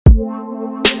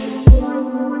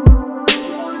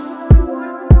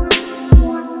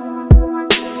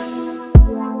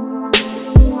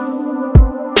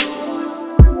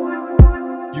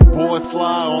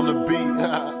Sly on the beat.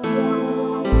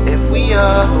 If we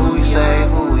are who we say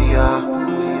who we are,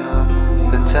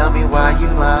 then tell me why you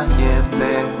lying,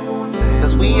 babe.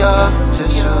 Cause we are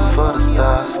just shooting for the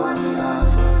stars.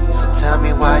 So tell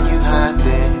me why you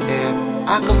hiding here.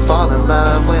 I could fall in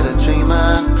love with a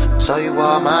dreamer, show you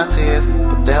all my tears,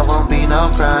 but there won't be no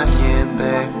crying,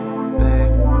 babe.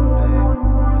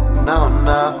 No,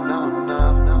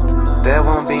 there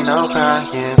won't be no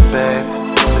crying, babe.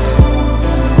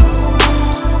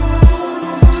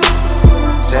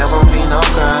 There won't be no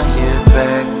crying,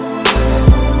 babe.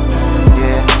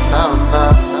 Yeah, no.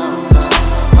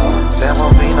 There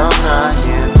won't be no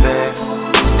crying, babe.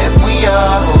 If we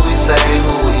are who we say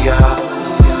who we are,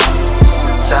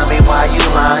 tell me why you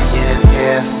lying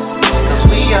here. Cause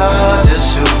we are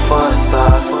just shooting for the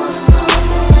stars.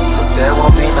 So there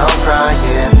won't be no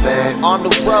crying, babe. On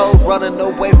the road, running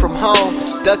away from home,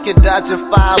 ducking, dodging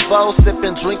 5-0,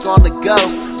 sipping drink on the go.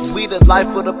 We the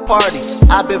life of the party,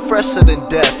 I've been fresher than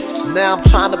death. Now I'm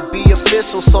trying to be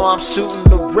official, so I'm shooting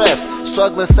the ref.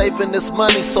 Struggling saving this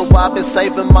money, so I've been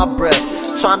saving my breath.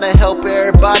 Trying to help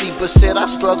everybody, but shit, I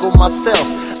struggle myself.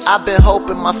 I've been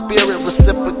hoping my spirit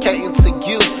reciprocating to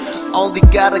you. Only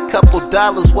got a couple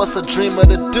dollars, what's a dreamer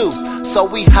to do? So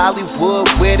we Hollywood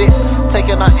with it,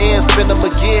 taking our ends, spend them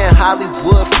again,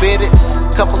 Hollywood fitted.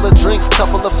 Couple of drinks,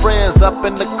 couple of friends up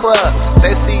in the club,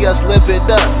 they see us live it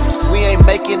up. We ain't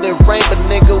making it rain, but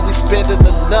nigga, we spending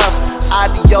enough.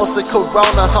 Adios and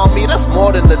Corona, homie, that's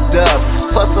more than a dub.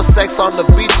 Plus her sex on the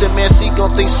beach, and man, she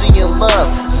gon' think she in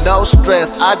love. No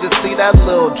stress, I just see that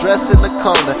little dress in the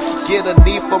corner. Get a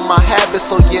need for my habit,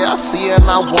 so yeah, I see her and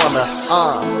I wanna.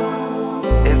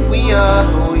 If we are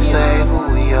who we say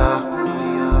who we are,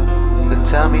 then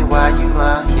tell me why you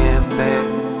lying,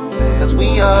 babe. Cause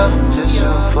we are just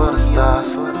shooting for the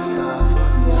stars.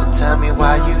 So tell me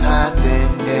why you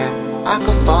hiding here. I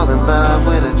could fall in love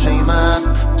with a dreamer,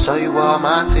 show you all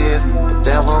my tears, but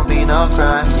there won't be no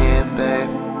crying, babe.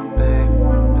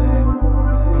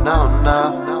 No,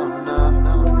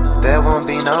 there won't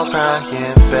be no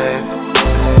crying, babe.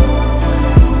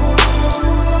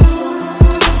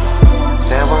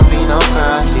 There won't be no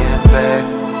crying, babe.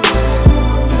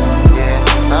 Yeah,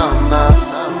 no.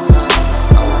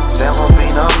 There won't be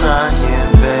no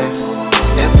crying, babe.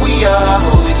 If we are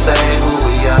who we say who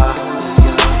we are,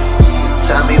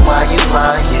 tell me why you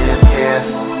lying here.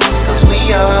 Cause we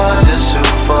are just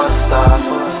shooting for the stars.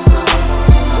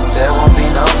 So there won't be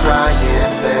no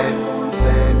crying, babe.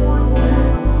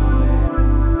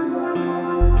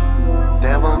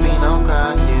 There won't be no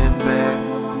crying, babe.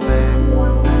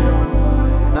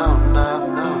 No.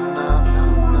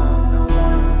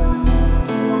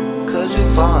 Cause you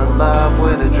fall in love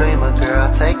with a dreamer, girl.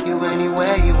 Take you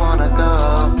anywhere you wanna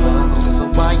go. So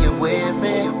why you with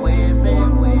me?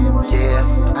 Yeah,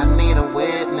 I need a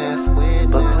witness,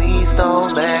 but please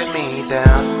don't let me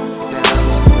down.